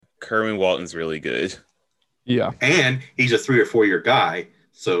Kerwin Walton's really good. Yeah. And he's a 3 or 4 year guy,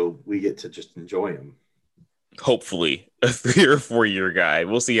 so we get to just enjoy him. Hopefully, a 3 or 4 year guy.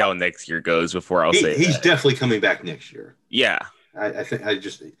 We'll see how next year goes before I'll say he's that. definitely coming back next year. Yeah. I think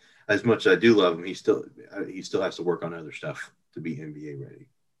as much as I do love him, he still has to work on other stuff to be NBA ready.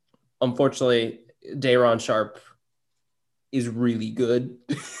 Unfortunately, Day'Ron Sharpe is really good.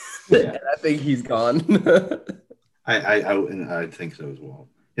 Yeah. And I think he's gone. I think so as well.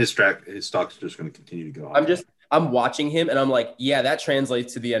 His stock's just going to continue to go high. I'm watching him and I'm like, yeah, that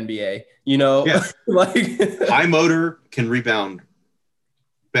translates to the NBA. You know, yeah. like high motor can rebound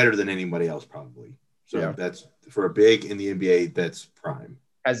better than anybody else probably. So that's for a big in the NBA. That's prime.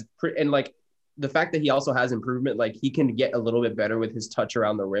 And like the fact that he also has improvement, like he can get a little bit better with his touch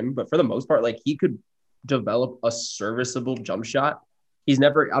around the rim, but for the most part, like he could develop a serviceable jump shot. I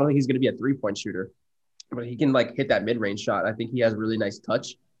don't think he's going to be a 3-point shooter, but he can like hit that mid-range shot. I think he has really nice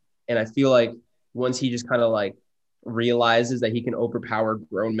touch. And I feel like once he just kind of like realizes that he can overpower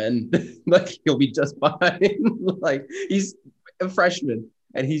grown men, like he'll be just fine. Like he's a freshman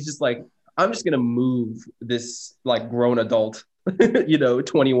and he's just like, I'm just going to move this like grown adult, 21,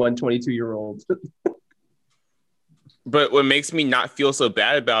 22-year-old. But what makes me not feel so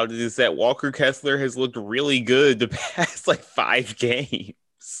bad about it is that Walker Kessler has looked really good the past like 5 games.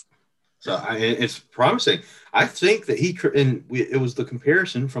 So it's promising. I think that it was the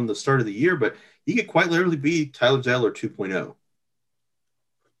comparison from the start of the year, but he could quite literally be Tyler Zeller 2.0.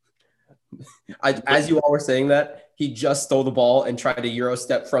 As you all were saying that, he just stole the ball and tried a Euro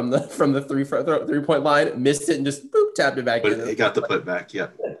step from the 3-point line, missed it, and just tapped it back in. He got the putback. Yeah,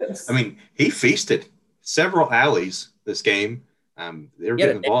 I mean he feasted several alleys this game. They were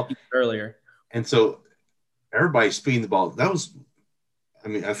getting the ball earlier, and so everybody's speeding the ball.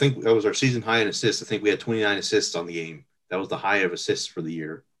 I think that was our season high in assists. I think we had 29 assists on the game. That was the high of assists for the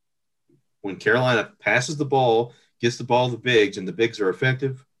year. When Carolina passes the ball, gets the ball to the bigs, and the bigs are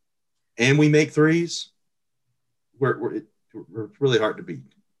effective, and we make threes, we're really hard to beat.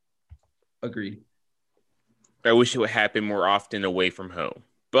 Agreed. I wish it would happen more often away from home,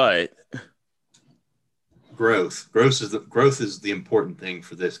 but growth is the important thing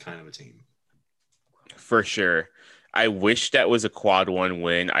for this kind of a team. For sure. I wish that was a quad 1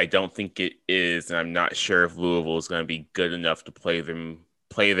 win. I don't think it is, and I'm not sure if Louisville is going to be good enough to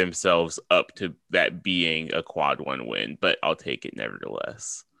play themselves up to that being a quad 1 win, but I'll take it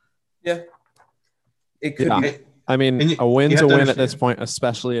nevertheless. Yeah. It could be. I mean, a win's a win at this point,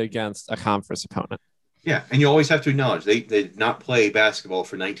 especially against a conference opponent. Yeah, and you always have to acknowledge they did not play basketball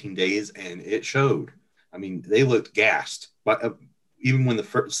for 19 days, and it showed. I mean, they looked gassed. But even when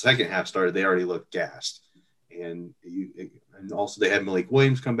the second half started, they already looked gassed. And also they had Malik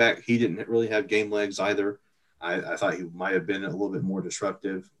Williams come back. He didn't really have game legs either. I thought he might have been a little bit more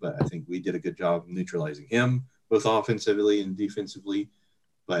disruptive, but I think we did a good job neutralizing him, both offensively and defensively.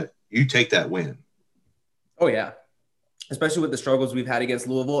 But you take that win. Oh, yeah. Especially with the struggles we've had against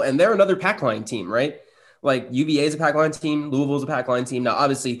Louisville. And they're another pack line team, right? Like UVA is a pack line team. Louisville is a pack line team. Now,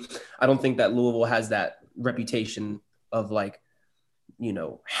 obviously, I don't think that Louisville has that reputation of like,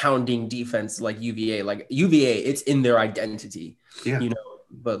 hounding defense like UVA. Like UVA, it's in their identity. Yeah.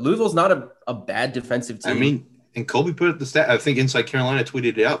 But Louisville's not a bad defensive team. I mean, and Colby put it the stat. I think Inside Carolina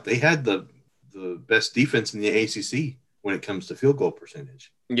tweeted it out. They had the best defense in the ACC when it comes to field goal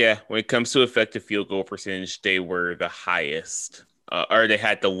percentage. Yeah, when it comes to effective field goal percentage, they were the highest, or they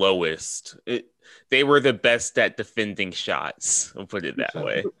had the lowest. They were the best at defending shots. I'll put it that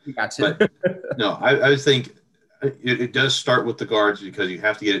way. Gotcha. But, no, I think it does start with the guards because you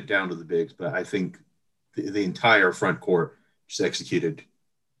have to get it down to the bigs. But I think the entire front court just executed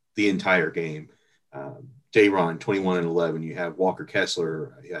the entire game. Day'Ron, 21 and 11. You have Walker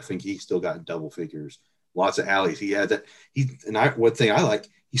Kessler. I think he still got double figures. Lots of alleys. He had that. One thing I like,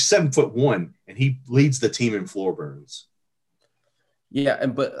 he's 7'1" and he leads the team in floor burns. Yeah,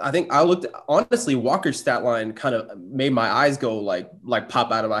 but I think honestly, Walker's stat line kind of made my eyes go like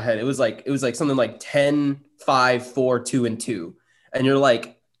pop out of my head. It was like something like 10, 5, 4, 2, and 2. And you're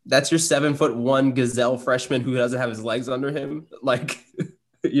like, that's your 7'1" gazelle freshman who doesn't have his legs under him. Like,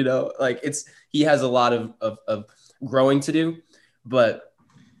 he has a lot of growing to do, but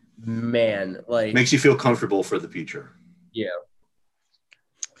man, like makes you feel comfortable for the future. Yeah.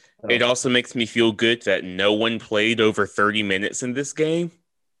 It also makes me feel good that no one played over 30 minutes in this game.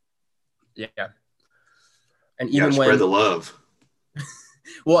 Yeah. And even spread the love.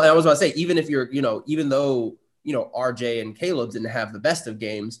 Well, I was about to say, even if you're, even though, RJ and Caleb didn't have the best of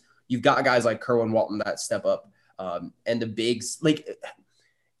games, you've got guys like Kerwin Walton that step up. And the bigs, like,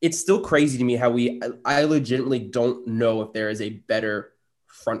 it's still crazy to me how I legitimately don't know if there is a better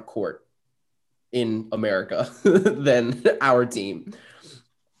front court in America than our team.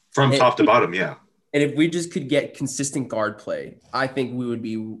 From top to bottom, yeah. And if we just could get consistent guard play, I think we would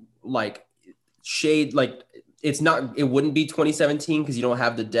be like shade, like it wouldn't be 2017 because you don't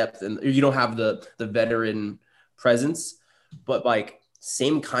have the depth and you don't have the veteran presence, but like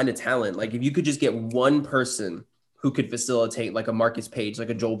same kind of talent. Like if you could just get one person who could facilitate like a Marcus Page, like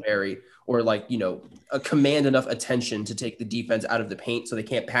a Joel Berry, or like, command enough attention to take the defense out of the paint so they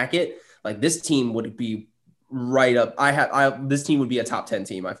can't pack it. Like this team would be right up. This team would be a top 10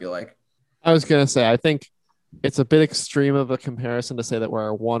 team, I feel like. I was going to say, I think it's a bit extreme of a comparison to say that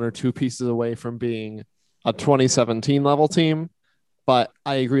we're one or two pieces away from being a 2017 level team, but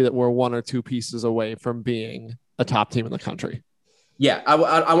I agree that we're one or two pieces away from being a top team in the country. Yeah,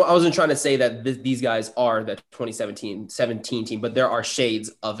 I wasn't trying to say that these guys are the 2017 team, but there are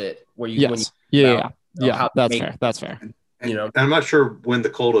shades of it where you. Yes. That's fair. And I'm not sure when the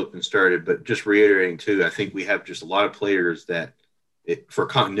cold open started, but just reiterating too, I think we have just a lot of players that, for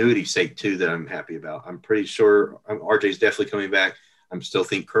continuity's sake too, that I'm happy about. I'm pretty sure RJ's definitely coming back. I still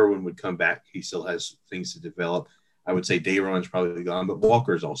think Kerwin would come back. He still has things to develop. I would say Dayron's probably gone, but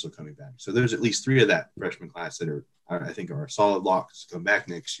Walker is also coming back. So there's at least 3 of that freshman class that I think are solid locks to come back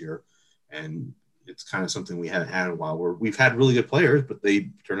next year. And it's kind of something we haven't had in a while, where we've had really good players, but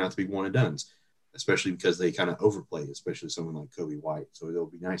they turn out to be one and dones, especially because they kind of overplay, especially someone like Kobe White. So it'll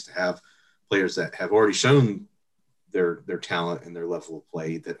be nice to have players that have already shown their talent and their level of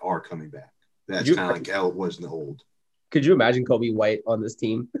play that are coming back. That's kind of like how it was in the old. Could you imagine Kobe White on this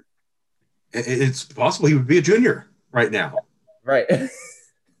team? It's possible he would be a junior right now. Right.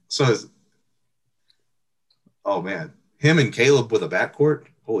 So, oh man, him and Caleb with a backcourt.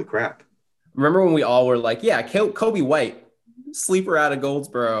 Holy crap. Remember when we all were like, yeah, Kobe White, sleeper out of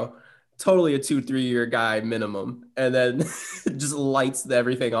Goldsboro, totally a 2-3 year guy minimum, and then just lights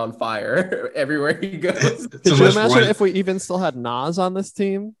everything on fire everywhere he goes. Could you imagine if we even still had Nas on this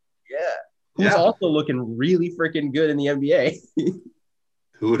team? Yeah. Who's also looking really freaking good in the NBA.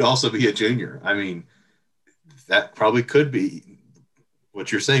 Who would also be a junior. I mean, that probably could be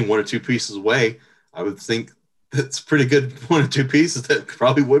what you're saying, 1 or 2 pieces away. I would think that's pretty good 1 or 2 pieces that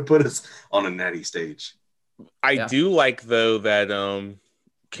probably would put us on a natty stage. I do like, though, that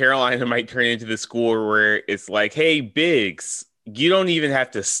Carolina might turn into the school where it's like, hey, bigs, you don't even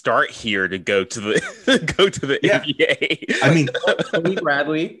have to start here to go to the NBA. I mean, Tony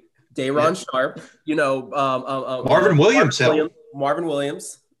Bradley, Dayron Sharp, Marvin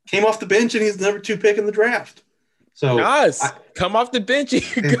Williams came off the bench and he's the number 2 pick in the draft. So come off the bench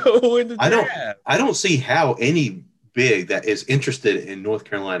and go in the draft. I don't see how any big that is interested in North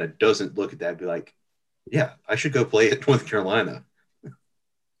Carolina doesn't look at that and be like, yeah, I should go play at North Carolina.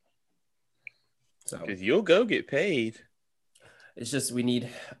 Because you'll go get paid. It's just we need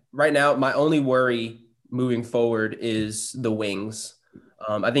right now. My only worry moving forward is the wings.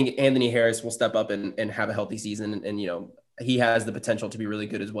 I think Anthony Harris will step up and have a healthy season, and he has the potential to be really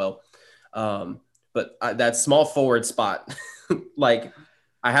good as well. But that small forward spot, like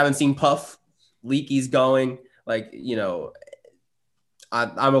I haven't seen Puff. Leaky's going. Like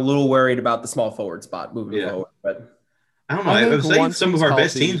I'm a little worried about the small forward spot moving forward, but. I don't know. I was saying some of our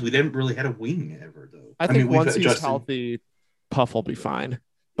best teams, we didn't really had a wing ever, though. I think once he's healthy, Puff will be fine.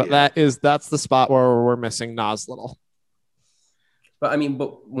 But that's the spot where we're missing Nas Little. But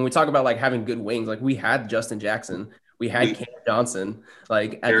when we talk about like having good wings, like we had Justin Jackson, we had Cam Johnson,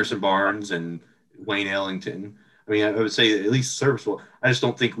 like Harrison Barnes and Wayne Ellington. I mean, I would say at least serviceable. I just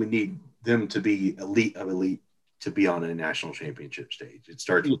don't think we need them to be elite of elite to be on a national championship stage. It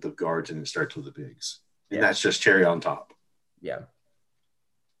starts with the guards and it starts with the bigs. And that's just cherry on top. Yeah.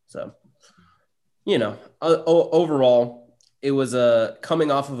 So, overall, it was coming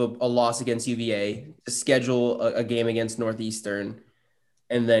off of a loss against UVA, to schedule a game against Northeastern,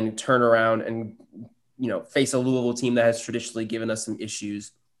 and then turn around and, face a Louisville team that has traditionally given us some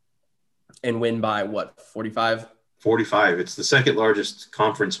issues and win by what, 45? 45. It's the second largest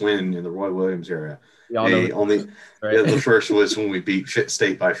conference win in the Roy Williams era. The first was when we beat Pitt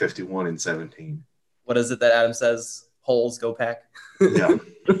State by 51 and 17. What is it that Adam says? Holes go pack. Yeah.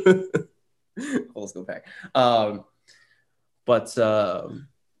 Holes go pack. Yeah.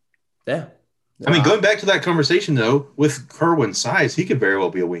 I mean, going back to that conversation, though, with Kerwin's size, he could very well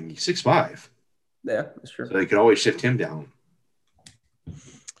be a wing. He's 6'5". Yeah, that's true. So they could always shift him down.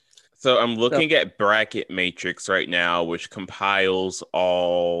 So I'm looking at Bracket Matrix right now, which compiles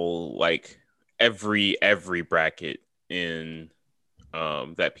all like every bracket in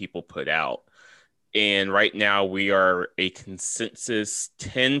that people put out. And right now we are a consensus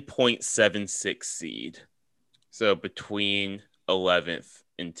 10.76 seed. So between 11th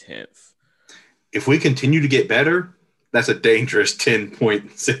and 10th. If we continue to get better, that's a dangerous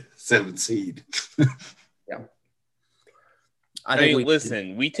 10.7 seed. Yeah. I mean,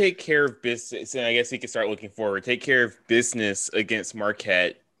 listen, we take care of business, and I guess we can start looking forward. Take care of business against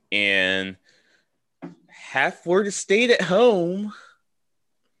Marquette and have Florida State at home.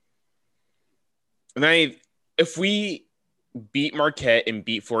 And if we beat Marquette and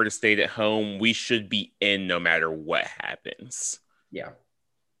beat Florida State at home, we should be in no matter what happens. Yeah.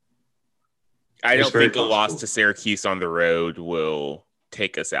 I don't think a loss to Syracuse on the road will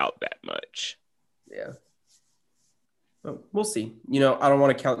take us out that much. Yeah. Well, we'll see. You know, I don't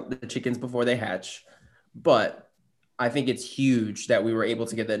want to count the chickens before they hatch, but I think it's huge that we were able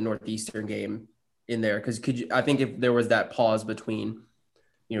to get that Northeastern game in there because I think if there was that pause between,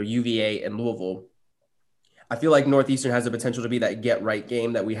 you know, UVA and Louisville, I feel like Northeastern has the potential to be that get right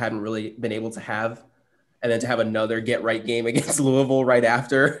game that we hadn't really been able to have. And then to have another get right game against Louisville right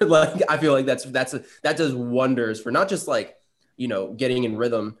after, like, I feel like that does wonders for not just like, you know, getting in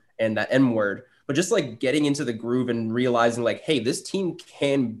rhythm and that N word, but just like getting into the groove and realizing like, hey, this team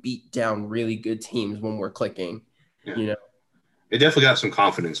can beat down really good teams when we're clicking, you know? It definitely got some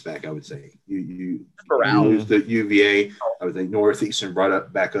confidence back, I would say. You Morale. lose the UVA. I would think Northeastern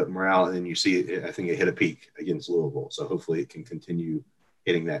back up morale, and then you see it. I think it hit a peak against Louisville. So hopefully it can continue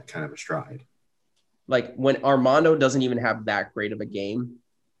hitting that kind of a stride. Like when Armando doesn't even have that great of a game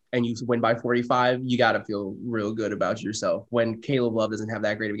and you win by 45, you got to feel real good about yourself. When Caleb Love doesn't have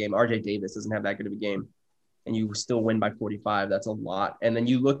that great of a game, RJ Davis doesn't have that good of a game, and you still win by 45, that's a lot. And then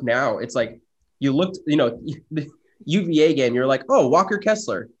you look now, it's like you looked, you know, the UVA game, you're like, oh, Walker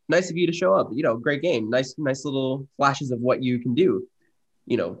Kessler, nice of you to show up. You know, great game. Nice little flashes of what you can do.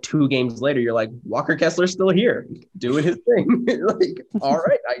 You know, 2 games later, you're like, Walker Kessler's still here doing his thing. Like, all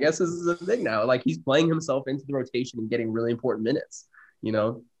right, I guess this is a thing now. Like, he's playing himself into the rotation and getting really important minutes, you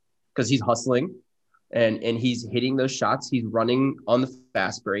know, because he's hustling and he's hitting those shots. He's running on the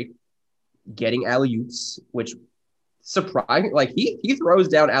fast break, getting alley-oops, which surprising. Like, he throws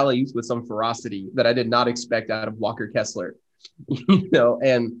down alley-oops with some ferocity that I did not expect out of Walker Kessler, you know,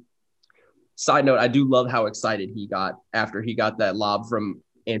 and side note, I do love how excited he got after he got that lob from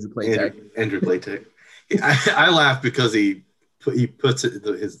Andrew Platek. Andrew Platek. I laugh because he pulls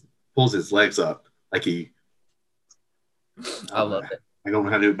his legs up like he. I love it. I don't know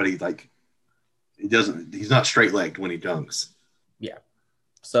how to do it, but he's not straight legged when he dunks. Yeah.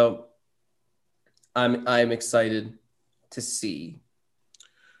 So I'm excited to see.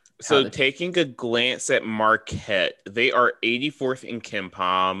 So taking a glance at Marquette, they are 84th in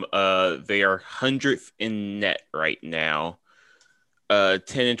KenPom. They are 100th in net right now.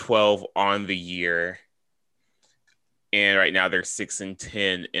 10-12 on the year. And right now they're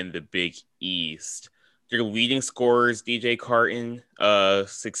 6-10 in the Big East. Their leading scorers, DJ Carton,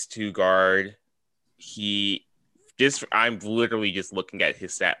 6'2" guard. I'm literally just looking at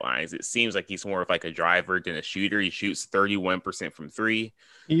his stat lines. It seems like he's more of like a driver than a shooter. He shoots 31% from 3.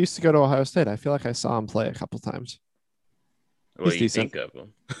 He used to go to Ohio State. I feel like I saw him play a couple times. What do you think of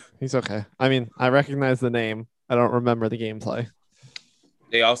him? He's okay. I mean, I recognize the name. I don't remember the gameplay.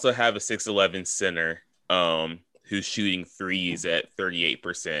 They also have a 6'11" center who's shooting threes at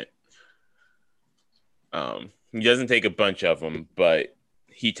 38%. He doesn't take a bunch of them, but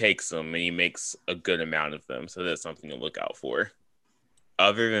he takes them and he makes a good amount of them. So that's something to look out for.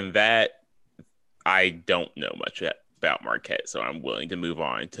 Other than that, I don't know much about Marquette, so I'm willing to move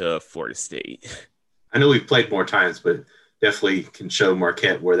on to Florida State. I know we've played more times, but definitely can show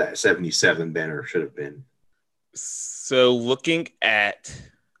Marquette where that 77 banner should have been. So looking at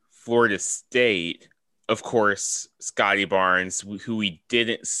Florida State, of course, Scotty Barnes, who we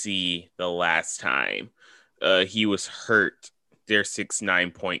didn't see the last time. He was hurt, their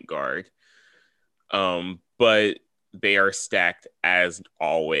 6'9" point guard. But they are stacked as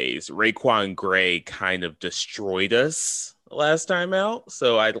always. Raekwon Gray kind of destroyed us last time out,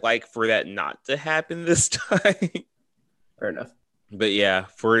 so I'd like for that not to happen this time. Fair enough. But yeah,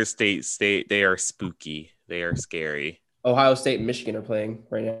 Florida State, they are spooky. They are scary. Ohio State and Michigan are playing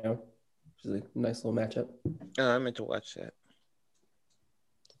right now, which is a nice little matchup. Oh, I meant to watch that.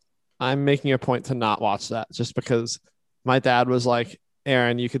 I'm making a point to not watch that just because my dad was like,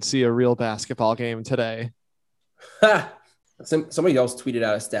 Aaron, you could see a real basketball game today. Somebody else tweeted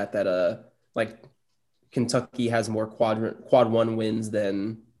out a stat that like Kentucky has more quad one wins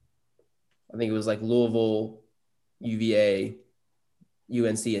than, I think it was like Louisville, UVA,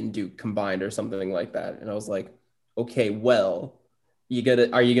 UNC, and Duke combined or something like that. And I was like, okay, well,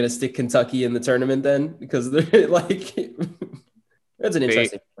 are you gonna stick Kentucky in the tournament then? Because they're like that's an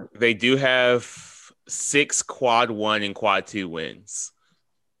interesting point. They do have 6 quad 1 and quad 2 wins.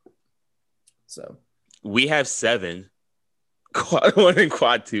 So We have 7 quad 1 and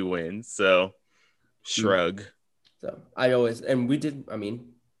quad 2 wins. So shrug. So I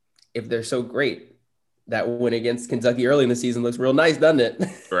mean, if they're so great, that win against Kentucky early in the season looks real nice, doesn't it?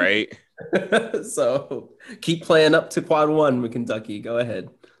 Right? So keep playing up to quad 1 with Kentucky. Go ahead.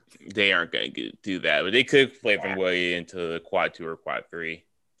 They aren't going to do that, but they could play their way into the quad 2 or quad 3.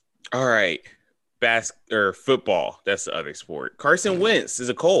 All right. Football. That's the other sport. Carson Wentz is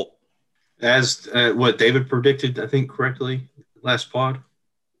a Colt. As what David predicted, I think correctly last pod.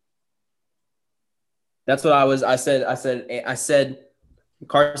 That's what I said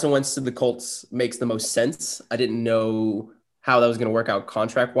Carson Wentz to the Colts makes the most sense. I didn't know how that was going to work out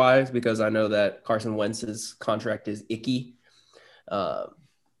contract wise, because I know that Carson Wentz's contract is icky. But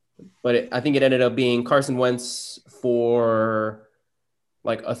I think it ended up being Carson Wentz for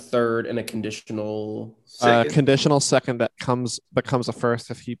like a third and a conditional Second. Conditional second that becomes a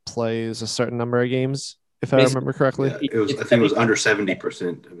first if he plays a certain number of games, if I remember correctly. Yeah, I think it was under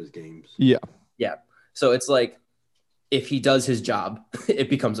 70% of his games. Yeah. Yeah. So it's like, if he does his job, it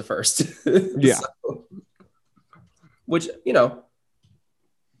becomes a first. Yeah. So, which,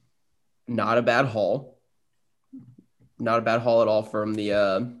 not a bad haul. Not a bad haul at all from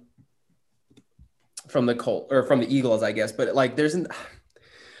the Colt or from the Eagles, I guess. But like,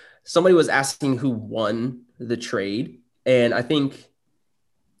 somebody was asking who won the trade, and I think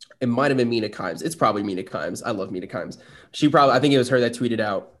it might have been Mina Kimes. It's probably Mina Kimes. I love Mina Kimes. I think it was her that tweeted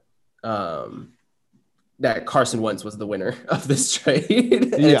out that Carson Wentz was the winner of this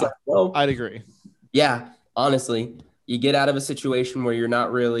trade. Yeah, well, I'd agree. Yeah, honestly, you get out of a situation where you're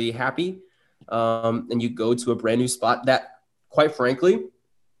not really happy, and you go to a brand new spot that, quite frankly,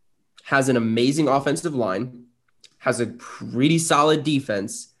 has an amazing offensive line, has a pretty solid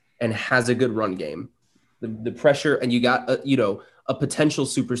defense, and has a good run game. The pressure, and you got a potential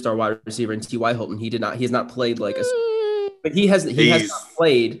superstar wide receiver in T.Y. Hilton. He has not played like but he has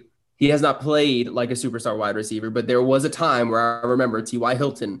not played like a superstar wide receiver. But there was a time where I remember T.Y.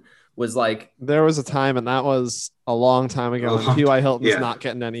 Hilton was like. There was a time, and that was a long time ago. And T.Y. Hilton's not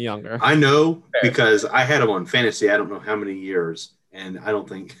getting any younger. I know, because I had him on fantasy. I don't know how many years, and I don't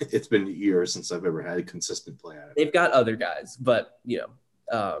think it's been years since I've ever had a consistent play out of it. They've got other guys, but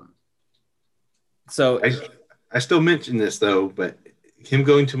so I still mention this though, but him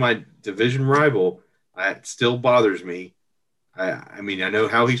going to my division rival, it still bothers me. I mean, I know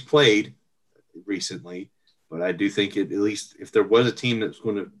how he's played recently, but I do think at least if there was a team that's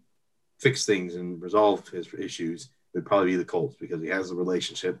going to fix things and resolve his issues, it would probably be the Colts, because he has a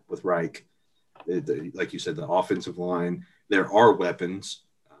relationship with Reich. Like you said, the offensive line, there are weapons.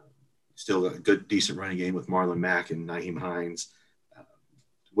 Still a good, decent running game with Marlon Mack and Nyheim Hines,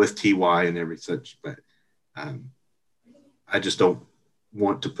 with T.Y. and every such. But I just don't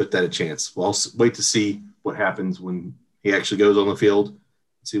want to put that a chance. Well, I'll wait to see what happens when he actually goes on the field,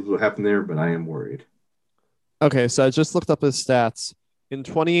 see what will happen there, but I am worried. Okay, so I just looked up his stats. In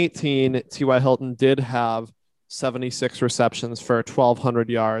 2018, T.Y. Hilton did have 76 receptions for 1,200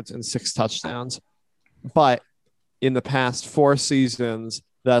 yards and 6 touchdowns. But in the past 4 seasons,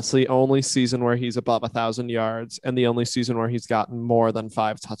 that's the only season where he's above 1,000 yards and the only season where he's gotten more than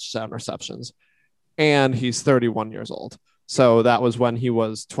 5 touchdown receptions. And he's 31 years old. So that was when he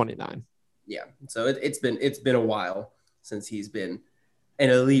was 29. Yeah. So it's been a while since he's been an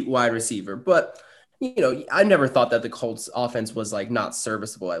elite wide receiver. But, I never thought that the Colts offense was like not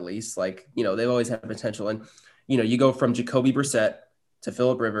serviceable, at least. Like, they've always had potential. And, you go from Jacoby Brissett to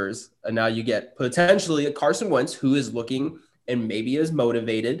Phillip Rivers, and now you get potentially a Carson Wentz who is looking and maybe is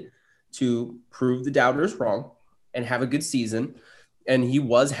motivated to prove the doubters wrong and have a good season. And he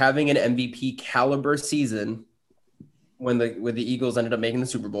was having an MVP caliber season when the Eagles ended up making the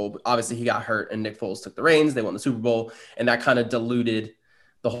Super Bowl. Obviously, he got hurt and Nick Foles took the reins. They won the Super Bowl, and that kind of diluted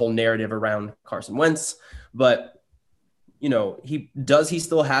the whole narrative around Carson Wentz. But, he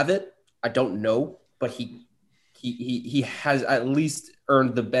still have it? I don't know, but he has at least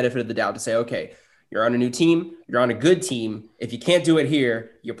earned the benefit of the doubt to say, okay, you're on a new team. You're on a good team. If you can't do it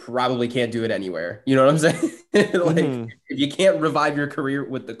here, you probably can't do it anywhere. You know what I'm saying? If you can't revive your career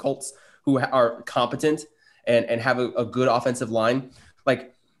with the Colts, who are competent and have a good offensive line,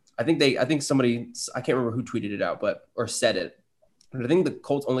 like I think somebody, I can't remember who tweeted it out, or said it. But I think the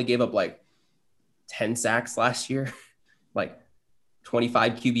Colts only gave up like 10 sacks last year, like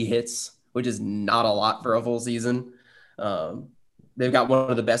 25 QB hits, which is not a lot for a full season. They've got one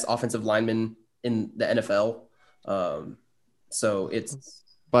of the best offensive linemen in the NFL.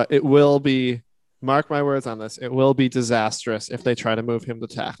 But it will be, mark my words on this, it will be disastrous if they try to move him to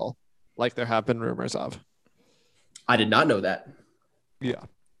tackle, like there have been rumors of. I did not know that. Yeah.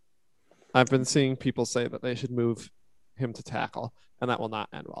 I've been seeing people say that they should move him to tackle, and that will not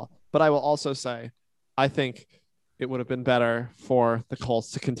end well. But I will also say, I think it would have been better for the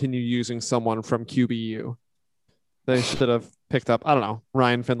Colts to continue using someone from QBU. They should have picked up, I don't know,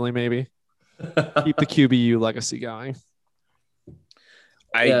 Ryan Finley maybe. Keep the QBU legacy going.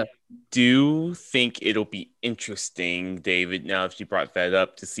 I do think it'll be interesting, David, now that you brought that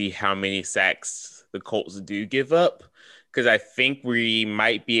up, to see how many sacks the Colts do give up. Because I think we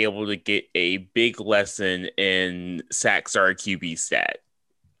might be able to get a big lesson in sacks are a QB stat.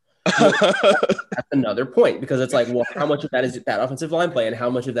 That's another point, because it's like, well, how much of that is that offensive line play and how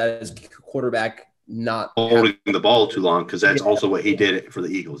much of that is quarterback not holding the ball too long? Because that's also what he did for the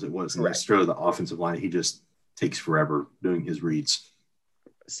Eagles. It wasn't necessarily the offensive line. He just takes forever doing his reads.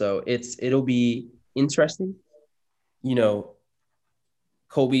 So it'll be interesting. You know,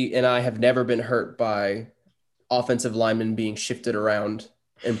 Colby and I have never been hurt by offensive linemen being shifted around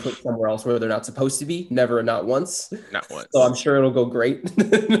and put somewhere else where they're not supposed to be. Never, not once. Not once. So I'm sure it'll go great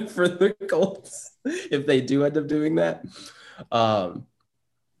for the Colts if they do end up doing that.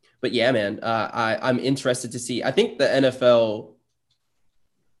 But yeah, man, I'm interested to see. I think the NFL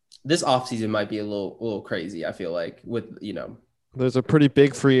this offseason might be a little crazy. I feel like with, you know, there's a pretty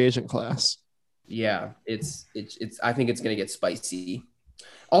big free agent class. Yeah, it's. I think it's going to get spicy.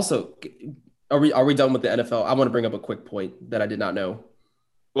 Also, are we done with the NFL? I want to bring up a quick point that I did not know.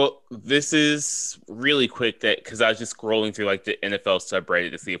 Well, this is really quick because I was just scrolling through like the NFL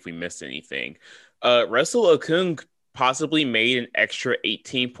subreddit to see if we missed anything. Russell Okung possibly made an extra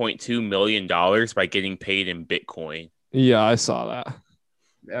 $18.2 million by getting paid in Bitcoin. Yeah, I saw that.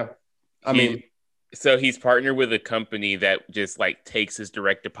 Yeah, I mean. So he's partnered with a company that just like takes his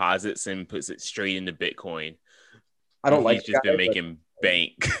direct deposits and puts it straight into Bitcoin. I don't like. He's just been making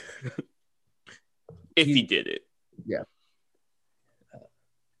bank if he did it. Yeah.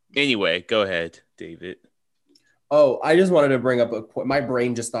 Anyway, go ahead, David. Oh, I just wanted to bring up a point. My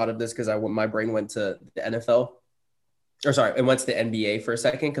brain just thought of this because my brain went to the NFL. Or sorry, it went to the NBA for a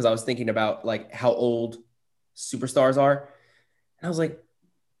second because I was thinking about like how old superstars are, and I was like,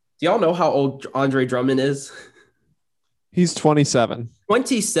 do y'all know how old Andre Drummond is? He's 27.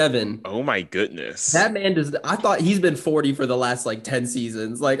 27. Oh my goodness. That man does. I thought he's been 40 for the last like 10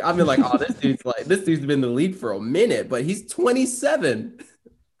 seasons. Like I've been like, oh, this dude's been in the league for a minute, but he's 27.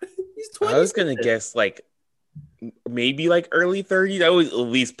 He's 27. I was gonna guess like maybe like early 30s. I would at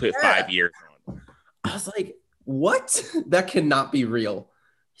least put 5 years on. I was like, what? That cannot be real.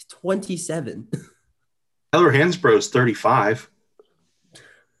 He's 27. Tyler Hansbrough's 35.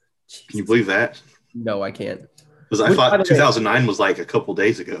 Can you believe that? No, I can't. Because I thought 2009 was like a couple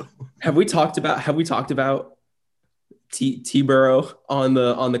days ago. Have we talked about T-Burrow on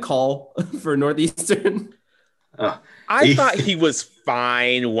the call for Northeastern? I thought he was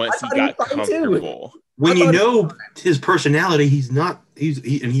fine once he got comfortable. When you know his personality,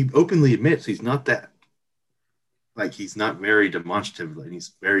 he openly admits he's not that. Like he's not very demonstrative. Like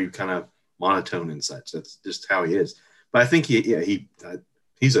he's very kind of monotone and such. That's just how he is. But I think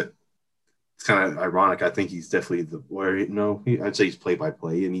he's it's kind of ironic. I think he's definitely I'd say he's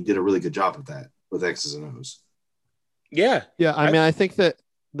play-by-play, and he did a really good job of that with X's and O's. Yeah. Yeah, I mean, I think that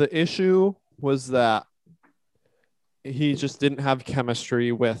the issue was that he just didn't have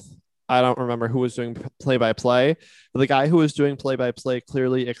chemistry with, I don't remember who was doing play-by-play, but the guy who was doing play-by-play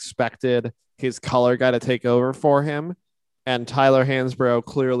clearly expected his color guy to take over for him, and Tyler Hansbrough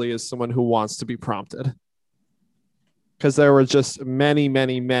clearly is someone who wants to be prompted. Because there were just many,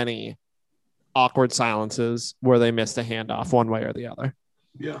 many, many awkward silences where they missed a handoff one way or the other.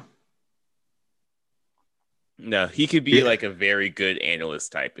 Yeah. No, he could be like a very good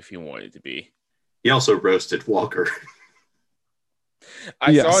analyst type if he wanted to be. He also roasted Walker.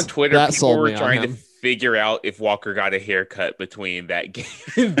 I saw on Twitter people were trying to figure out if Walker got a haircut between that game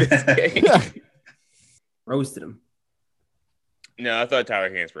and this game. Roasted him. No, I thought Tyler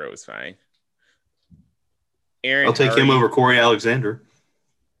Hansbrough was fine. Aaron, I'll take him over Corey Alexander.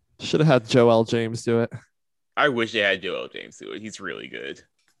 Should have had Joel James do it. I wish they had Joel James do it. He's really good.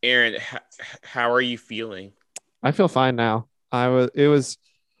 Aaron, how are you feeling? I feel fine now. It was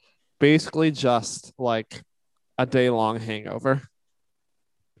basically just like a day-long hangover.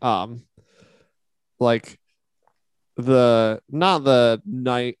 Like not the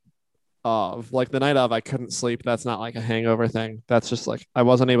night of, like the night of I couldn't sleep. That's not like a hangover thing. That's just like I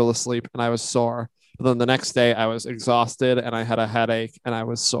wasn't able to sleep and I was sore. But then the next day I was exhausted and I had a headache and I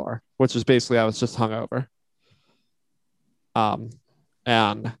was sore, which is basically I was just hungover. And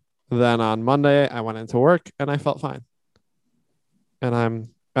then on Monday I went into work and I felt fine. And I'm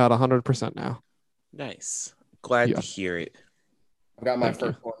at 100% now. Nice. Glad to hear it. I got my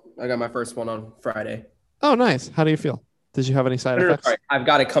first one. I got my first one on Friday. Oh, nice. How do you feel? Did you have any side effects? Sorry. I've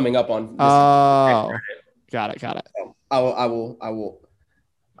got it coming up on. Oh, got it. So I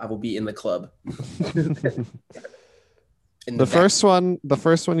will be in the club. The first one,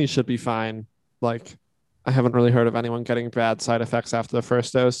 you should be fine. Like, I haven't really heard of anyone getting bad side effects after the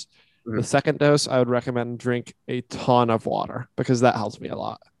first dose. Mhm. The second dose, I would recommend drink a ton of water because that helps me a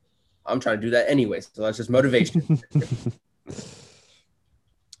lot. I'm trying to do that anyway, so that's just motivation.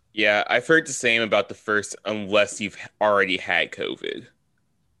 Yeah, I've heard the same about the first, unless you've already had COVID.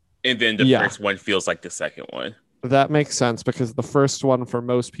 And then the first one feels like the second one. That makes sense because the first one for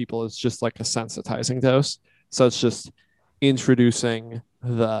most people is just like a sensitizing dose. So it's just introducing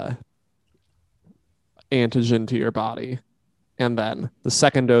the antigen to your body. And then the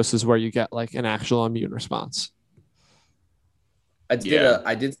second dose is where you get like an actual immune response. I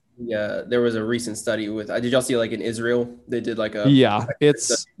did. There was a recent study with. Did y'all see like in Israel? They did like a. Yeah,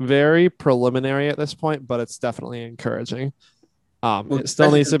 it's very preliminary at this point, but it's definitely encouraging. It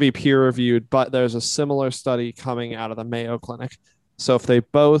still needs to be peer reviewed, but there's a similar study coming out of the Mayo Clinic. So if they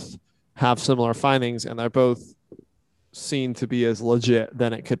both have similar findings and they're both seen to be as legit,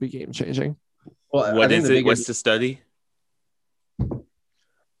 then it could be game changing. Well, what is it? What's the study?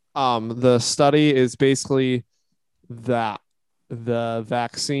 The study is basically that the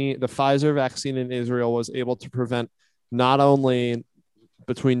Pfizer vaccine in Israel was able to prevent not only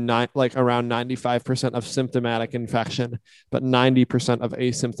around 95% of symptomatic infection, but 90% of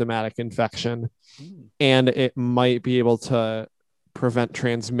asymptomatic infection. And it might be able to prevent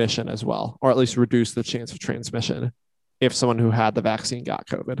transmission as well, or at least reduce the chance of transmission if someone who had the vaccine got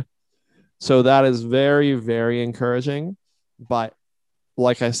COVID. So that is very, very encouraging. But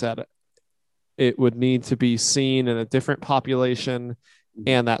like I said, it would need to be seen in a different population,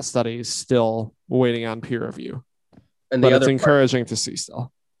 and that study is still waiting on peer review. But it's encouraging to see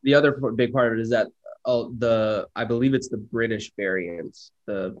still. The other big part of it is that I believe it's the British variant,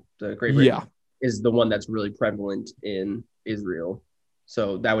 the Great Britain, is the one that's really prevalent in Israel.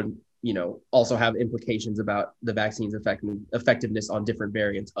 So that would, also have implications about the vaccine's effectiveness on different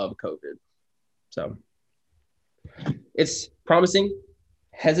variants of COVID. So it's promising.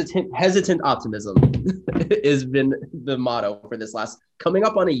 Hesitant optimism has been the motto for this coming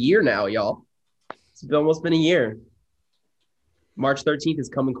up on a year now, y'all. It's almost been a year. March 13th is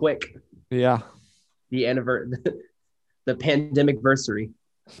coming quick. Yeah. The pandemic-versary.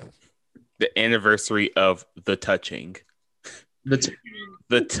 The anniversary of the touching.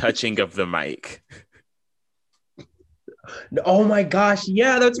 The touching of the mic. Oh my gosh.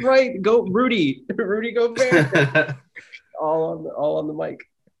 Yeah, that's right. Go Rudy. Rudy Gobert. all on the mic.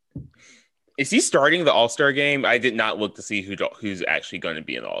 Is he starting the All-Star game? I did not look to see who's actually going to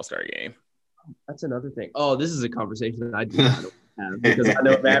be in the All-Star game. That's another thing. Oh, this is a conversation that I do not have because I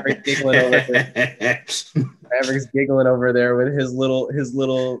know Maverick's giggling over there. Maverick's giggling over there with his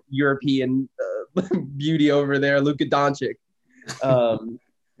little European beauty over there, Luka Doncic.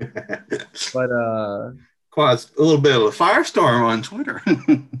 Quad's a little bit of a firestorm on Twitter.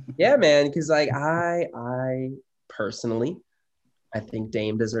 Yeah, man, because I personally, I think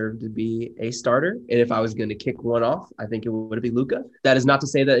Dame deserved to be a starter. And if I was going to kick one off, I think it would be Luka. That is not to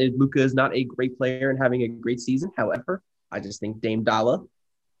say that Luka is not a great player and having a great season. However, I just think Dame Dalla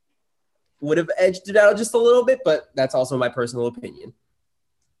would have edged it out just a little bit, but that's also my personal opinion.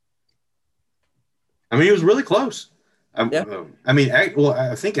 I mean, it was really close. Yeah.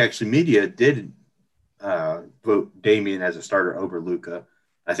 I think actually media did vote Damian as a starter over Luka.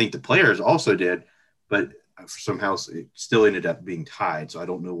 I think the players also did, but somehow it still ended up being tied. So I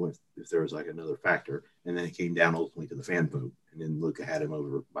don't know if there was like another factor. And then it came down ultimately to the fan vote. And then Luka had him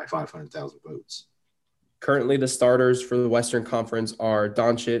over by 500,000 votes. Currently, the starters for the Western Conference are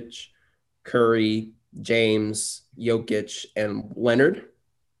Doncic, Curry, James, Jokic, and Leonard.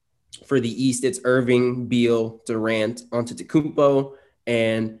 For the East, it's Irving, Beal, Durant, Antetokounmpo,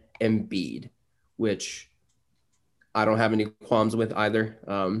 and Embiid, which I don't have any qualms with either.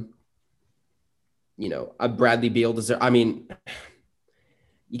 Bradley Beal deserves. I mean,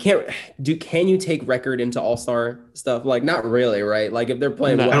 you can't do. Can you take record into All-Star stuff? Like, not really, right? Like, if they're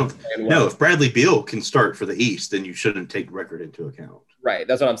playing well. No, if Bradley Beal can start for the East, then you shouldn't take record into account. Right.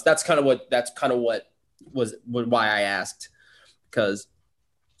 That's kind of what was why I asked, because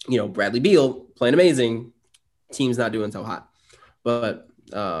Bradley Beal playing amazing, team's not doing so hot, but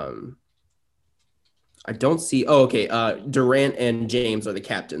I don't see. Oh, okay. Durant and James are the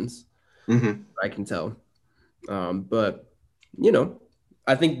captains. Mm-hmm. I can tell. But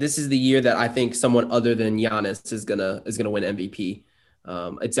I think this is the year that I think someone other than Giannis is gonna win MVP.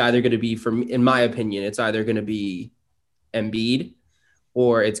 It's either going to be, in my opinion, it's either going to be Embiid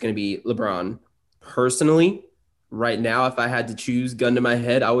or it's going to be LeBron. Personally, right now, if I had to choose, gun to my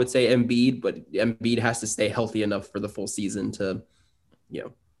head, I would say Embiid, but Embiid has to stay healthy enough for the full season to,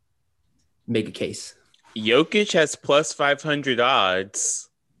 make a case. Jokic has plus 500 odds.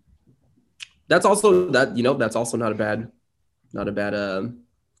 That's also that's also not a bad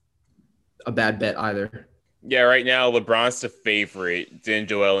bet either. Yeah, right now LeBron's the favorite, then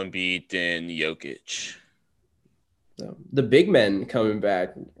Joel Embiid, then Jokic. So, the big men coming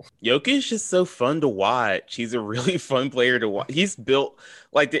back. Jokic is so fun to watch. He's a really fun player to watch. He's built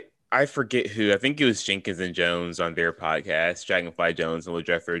I forget who. I think it was Jenkins and Jones on their podcast, Dragonfly Jones and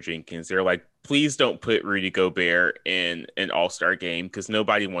LeJeffro Jenkins. They're like, please don't put Rudy Gobert in an All-Star game because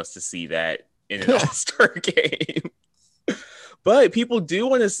nobody wants to see that in an All-Star game. But people do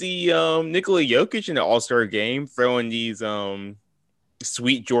want to see Nikola Jokic in the All-Star game throwing these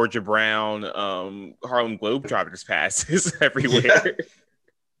sweet Georgia Brown Harlem Globetrotters passes everywhere.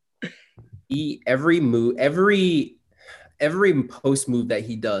 Every post move that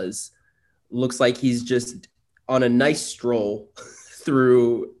he does looks like he's just on a nice stroll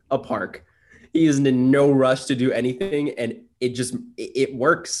through a park. He is in no rush to do anything, and it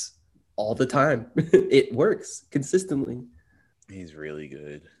works all the time. It works consistently. He's really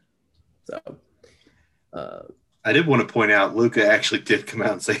good. So, I did want to point out Luka actually did come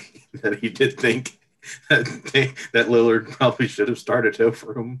out and say that he did think that Lillard probably should have started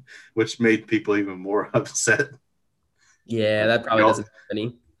over him, which made people even more upset. Yeah, that probably doesn't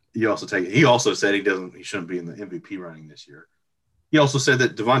happen. He also said he shouldn't be in the MVP running this year. He also said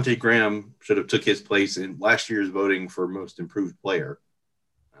that Devontae Graham should have took his place in last year's voting for most improved player.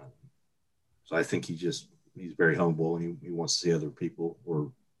 So I think he's very humble, and he wants to see other people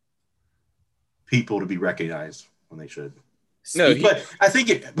to be recognized when they should. No, but I think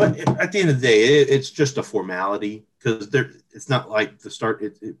but at the end of the day, it's just a formality because it's not like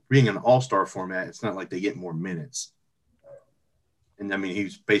being an all-star format. It's not like they get more minutes. And I mean,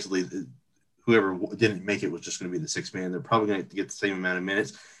 he's basically whoever didn't make it was just going to be the sixth man. They're probably going to get the same amount of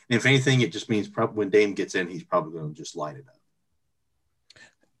minutes. And if anything, it just means probably when Dame gets in, he's probably going to just light it up.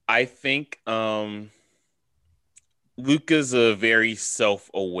 I think Luka's a very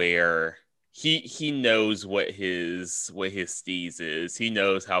self-aware. He knows what his steez is. He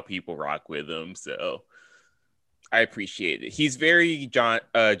knows how people rock with him. So I appreciate it. He's very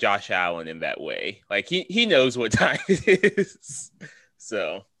Josh Allen in that way. Like he knows what time it is.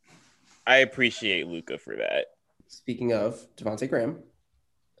 So I appreciate Luka for that. Speaking of Devontae Graham,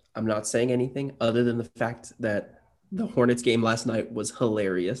 I'm not saying anything other than the fact that the Hornets game last night was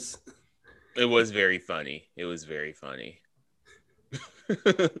hilarious. It was very funny.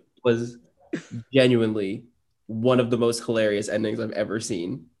 Was genuinely one of the most hilarious endings I've ever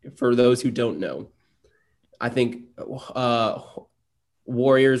seen. For those who don't know, I think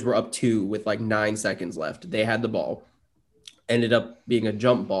Warriors were up 2 with like 9 seconds left. They had the ball. Ended up being a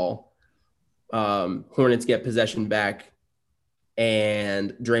jump ball. Hornets get possession back,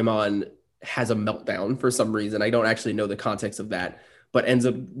 and Draymond has a meltdown for some reason. I don't actually know the context of that, but ends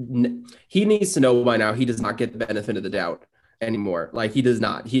up he needs to know by now he does not get the benefit of the doubt anymore. Like he does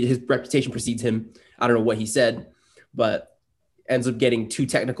not. His reputation precedes him. I don't know what he said, but ends up getting 2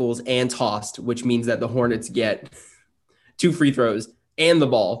 technicals and tossed, which means that the Hornets get 2 free throws and the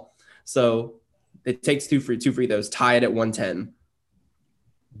ball. So it takes 2 free throws, tie it at 110.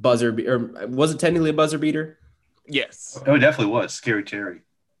 Or was it technically a buzzer beater? Yes. Oh, it definitely was. Scary Terry.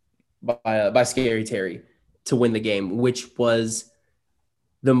 By Scary Terry to win the game, which was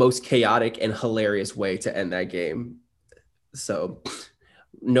the most chaotic and hilarious way to end that game. So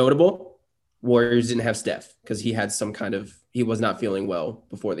notable, Warriors didn't have Steph because he was not feeling well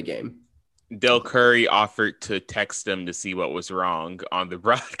before the game. Del Curry offered to text them to see what was wrong on the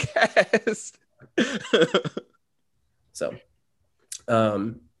broadcast. So,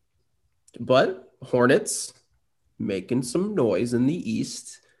 but Hornets making some noise in the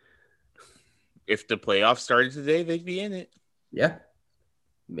East. If the playoffs started today, they'd be in it. Yeah,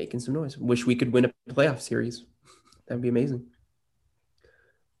 making some noise. Wish we could win a playoff series. That'd be amazing.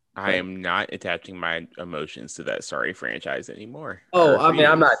 I am not attaching my emotions to that sorry franchise anymore. Oh, I mean,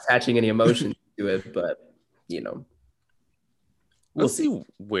 I'm not attaching any emotion to it, but we'll see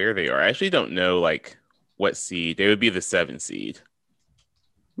where they are. I actually don't know like what seed. They would be the 7 seed.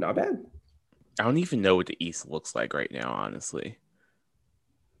 Not bad. I don't even know what the East looks like right now, honestly.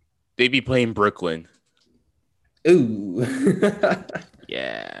 They'd be playing Brooklyn. Ooh.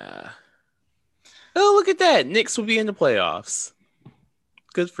 Yeah. Oh, look at that. Knicks will be in the playoffs.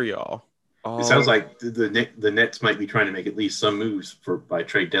 Good for y'all. It sounds like the Nets might be trying to make at least some moves by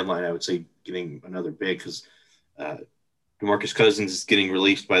trade deadline. I would say getting another big because DeMarcus Cousins is getting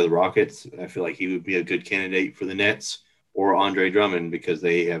released by the Rockets. I feel like he would be a good candidate for the Nets, or Andre Drummond, because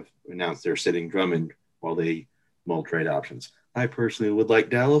they have announced they're sitting Drummond while they mull trade options. I personally would like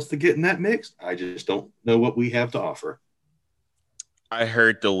Dallas to get in that mix. I just don't know what we have to offer. I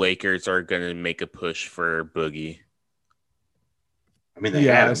heard the Lakers are going to make a push for Boogie. I mean, they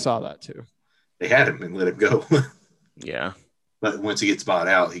had him. I saw that too. They had him and let him go. Yeah. But once he gets bought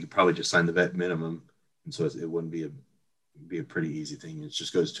out, he could probably just sign the vet minimum. And so it wouldn't be a pretty easy thing. It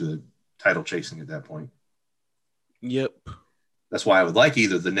just goes to the title chasing at that point. Yep. That's why I would like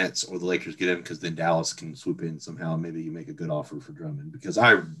either the Nets or the Lakers get in, because then Dallas can swoop in somehow. Maybe you make a good offer for Drummond, because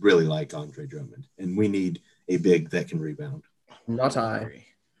I really like Andre Drummond, and we need a big that can rebound. Not I.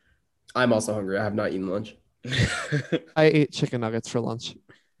 I'm also hungry. I have not eaten lunch. I ate chicken nuggets for lunch.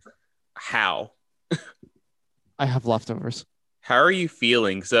 How? I have leftovers. How are you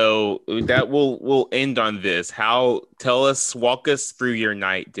feeling? So that we'll end on this. Walk us through your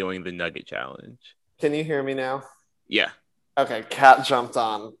night doing the Nugget Challenge. Can you hear me now? Yeah. Okay, Cat jumped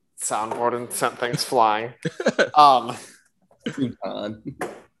on soundboard and sent things flying. Futon.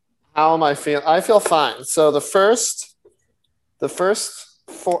 How am I feeling? I feel fine. So the first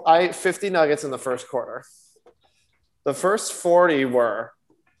four, I ate 50 nuggets in the first quarter. The first 40 were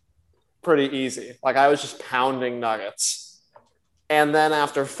pretty easy. Like, I was just pounding nuggets. And then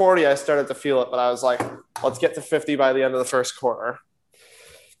after 40, I started to feel it, but I was like, let's get to 50 by the end of the first quarter.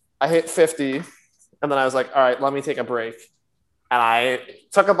 I hit 50, and then I was like, all right, let me take a break. And I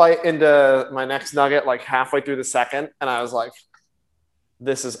took a bite into my next nugget like halfway through the second, and I was like,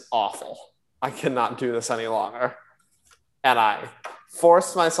 this is awful. I cannot do this any longer. And I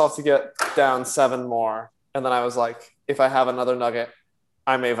forced myself to get down 7 more. And then I was like, if I have another nugget,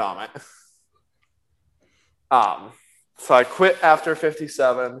 I may vomit. So I quit after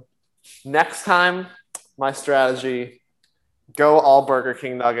 57. Next time, my strategy, go all Burger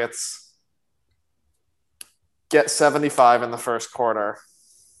King nuggets, get 75 in the first quarter,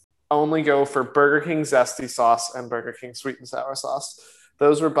 only go for Burger King zesty sauce and Burger King sweet and sour sauce.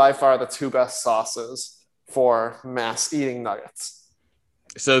 Those were by far the 2 best sauces for mass eating nuggets.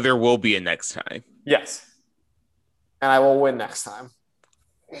 So there will be a next time. Yes. And I will win next time.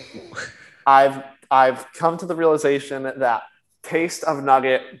 I've come to the realization that taste of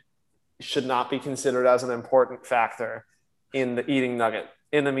nugget should not be considered as an important factor in the eating nugget,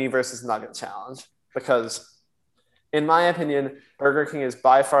 in the me versus nugget challenge, because in my opinion, Burger King is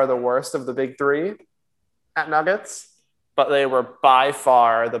by far the worst of the big 3 at nuggets, but they were by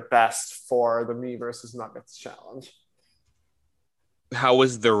far the best for the me versus nuggets challenge. How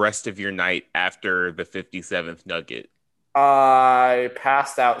was the rest of your night after the 57th nugget? I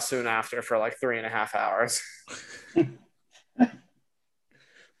passed out soon after for like 3.5 hours.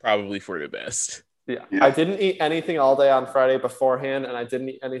 Probably for the best. Yeah. I didn't eat anything all day on Friday beforehand, and I didn't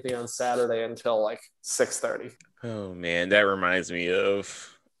eat anything on Saturday until like 6:30. Oh man, that reminds me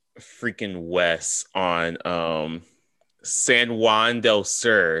of freaking Wes on San Juan del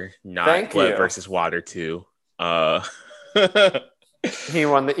Sur, not Blood versus Water 2. He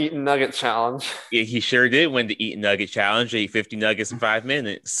won the Eat Nugget Challenge. Yeah, he sure did win the Eat Nugget Challenge. He ate 50 nuggets in 5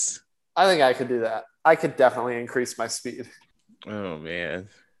 minutes. I think I could do that. I could definitely increase my speed. Oh, man.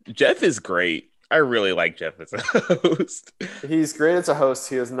 Jeff is great. I really like Jeff as a host. He's great as a host.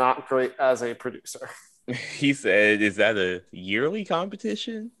 He is not great as a producer. He said, is that a yearly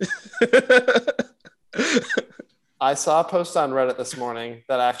competition? I saw a post on Reddit this morning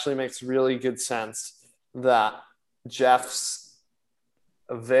that actually makes really good sense, that Jeff's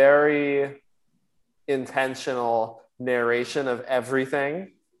very intentional narration of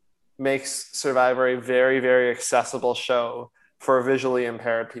everything makes Survivor a very, very accessible show for visually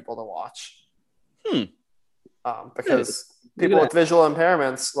impaired people to watch. Because people with visual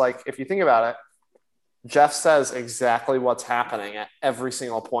impairments, like if you think about it, Jeff says exactly what's happening at every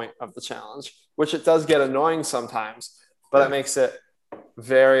single point of the challenge, which it does get annoying sometimes, but it makes it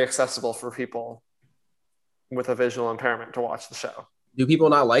very accessible for people with a visual impairment to watch the show. Do people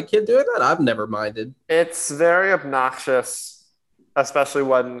not like him doing that? I've never minded. It's very obnoxious, especially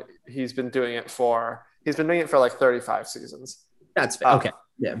when he's been doing it for like 35 seasons. That's fair. Okay.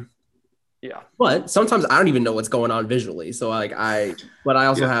 Yeah. Yeah. But sometimes I don't even know what's going on visually. So like I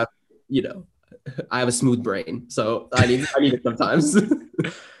also have, I have a smooth brain. So I need it sometimes.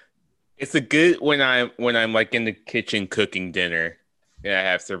 It's a good when I'm like in the kitchen cooking dinner and I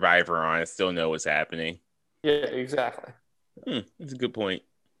have Survivor on, I still know what's happening. Yeah, exactly. That's a good point.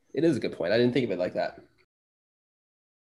 It is a good point. I didn't think of it like that.